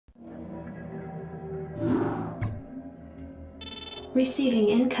Receiving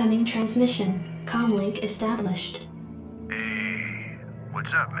incoming transmission. Comlink established. Hey,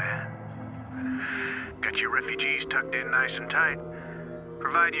 what's up, man? Got your refugees tucked in nice and tight.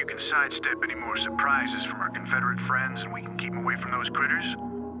 Provided you can sidestep any more surprises from our Confederate friends and we can keep them away from those critters,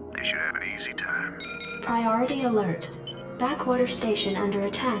 they should have an easy time. Priority alert. Backwater station under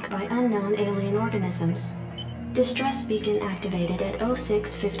attack by unknown alien organisms. Distress beacon activated at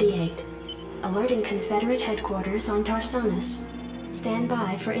 0658. Alerting Confederate headquarters on Tarsonis. Stand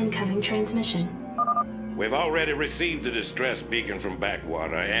by for incoming transmission. We've already received the distress beacon from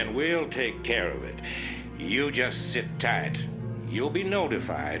Backwater, and we'll take care of it. You just sit tight. You'll be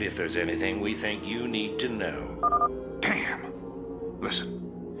notified if there's anything we think you need to know. Damn!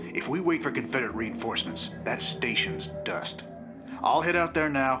 Listen, if we wait for Confederate reinforcements, that station's dust. I'll head out there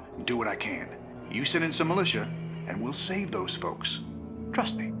now and do what I can. You send in some militia, and we'll save those folks.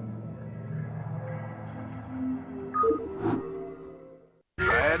 Trust me.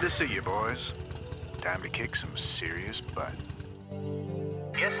 Glad to see you, boys. Time to kick some serious butt.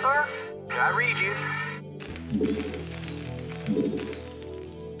 Yes, sir. I read you.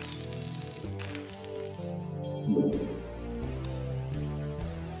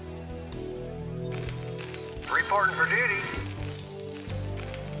 Reporting for duty.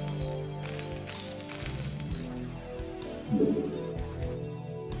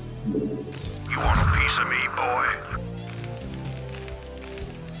 You want a piece of me, boy?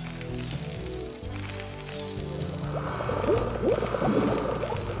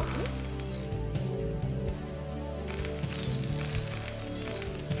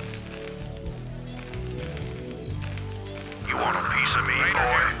 You want a piece of me,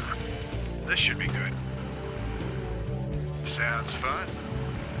 boy? This should be good. Sounds fun.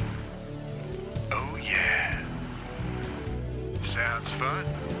 Oh, yeah. Sounds fun.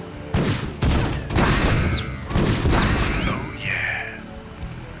 Oh, yeah.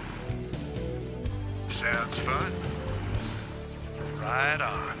 Sounds fun. Right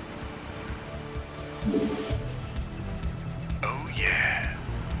on. Oh, yeah.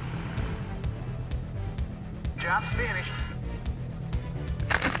 Job's finished.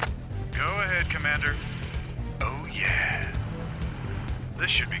 Go ahead, Commander. Oh, yeah. This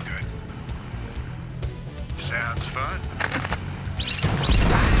should be good. Sounds fun.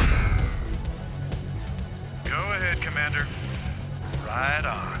 Go ahead, Commander. Right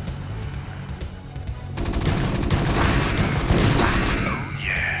on. Oh,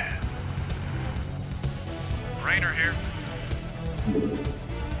 yeah. Rainer here.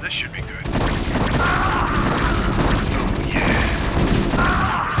 This should be good. Oh, yeah.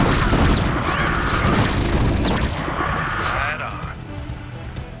 Sounds fun. Right on.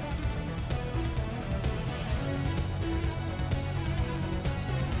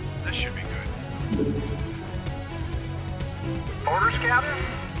 This should be good. Orders, Captain?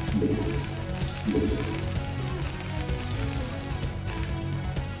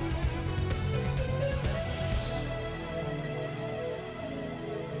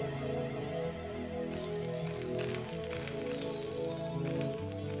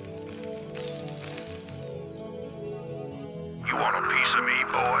 You want a piece of me,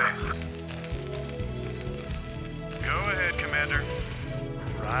 boy? Go ahead, Commander.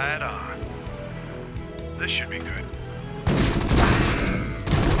 Right on. This should be good.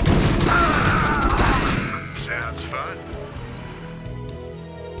 Sounds fun.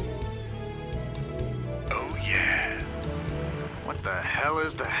 Oh, yeah. What the hell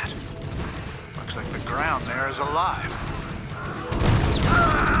is that? Looks like the ground there is alive.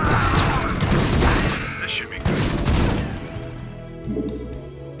 This should be good.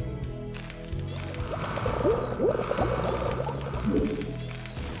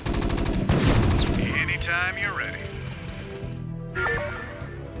 Anytime you're ready.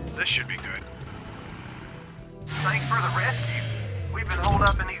 This should be good. Thanks for the rescue. We've been holed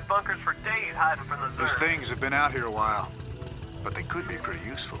up in these bunkers for days hiding from the Those Zerg. things have been out here a while, but they could be pretty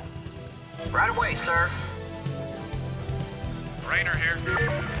useful. Right away, sir. Rainer here.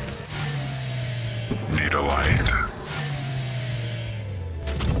 Need a light.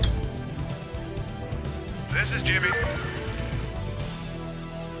 This is Jimmy.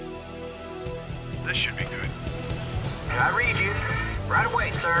 This should be good. I read you. Right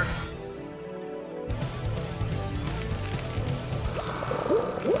away, sir.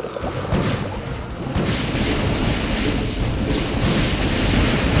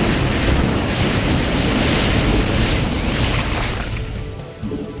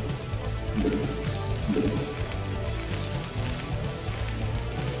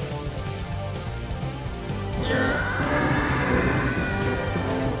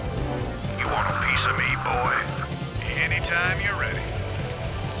 You want a piece of me, boy? Anytime you're ready.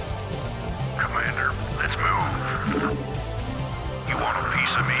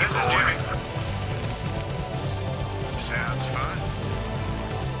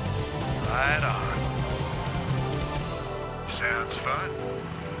 Right on. Sounds fun.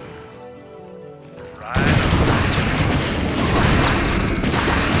 Right on.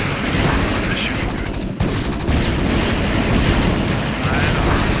 This should be good. Right on.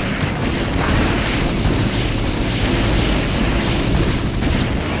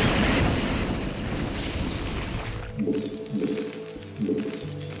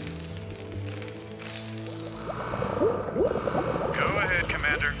 Go ahead,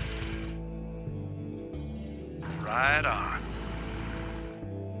 Commander. Right on.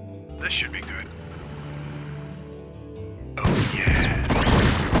 This should be good. Oh, yeah.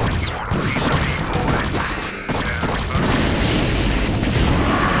 You want a piece of me, boy? Sounds fun.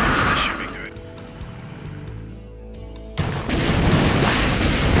 This should be good.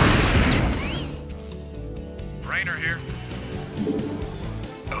 Rainer here.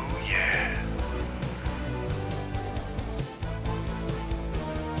 Oh, yeah.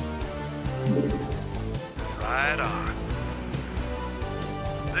 Right on.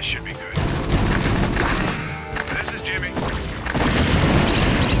 This should be good. This is Jimmy. Right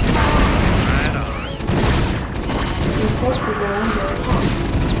on. Your forces are under attack.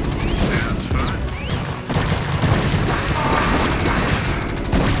 Sounds fun.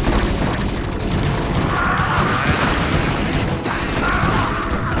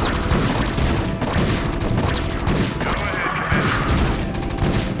 Go ahead, Commander.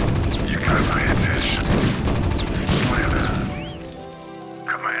 You got my attention. Slayer.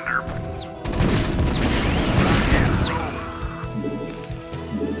 Commander. Rock and roll.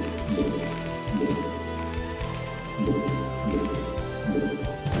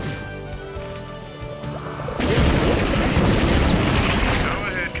 Go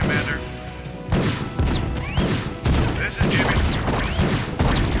ahead, Commander. This is Jimmy.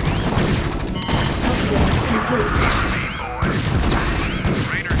 Upgrade complete. Piece of me, boy.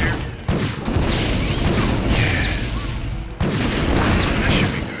 Rainer here. Yeah. This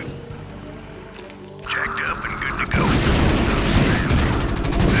should be good. Jacked up and good to go.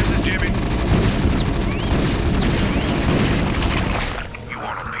 This is Jimmy. You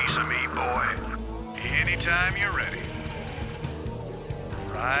want a piece of me, boy? Anytime you're ready.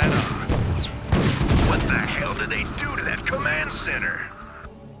 Right on. What the hell did they do to that command center?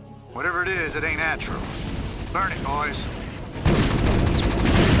 Whatever it is, it ain't natural. Burn it, boys.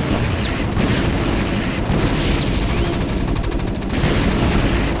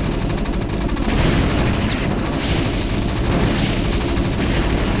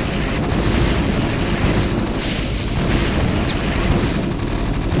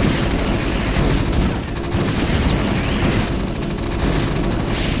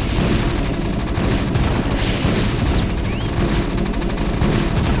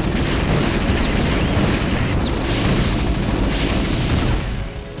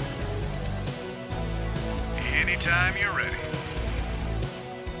 Anytime you're ready.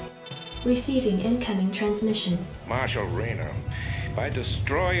 Receiving incoming transmission. Marshal Raynor, by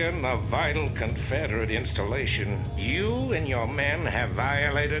destroying a vital Confederate installation, you and your men have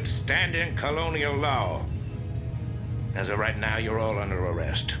violated standing colonial law. As of right now, you're all under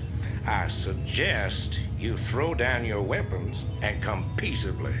arrest. I suggest you throw down your weapons and come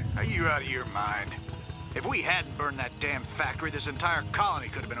peaceably. Are you out of your mind? If we hadn't burned that damn factory, this entire colony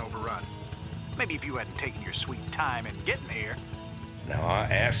could have been overrun. Maybe if you hadn't taken your sweet time in getting here. Now, I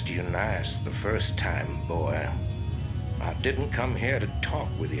asked you nice the first time, boy. I didn't come here to talk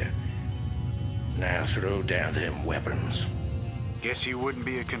with you. Now throw down them weapons. Guess you wouldn't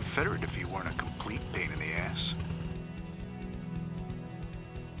be a Confederate if you weren't a complete pain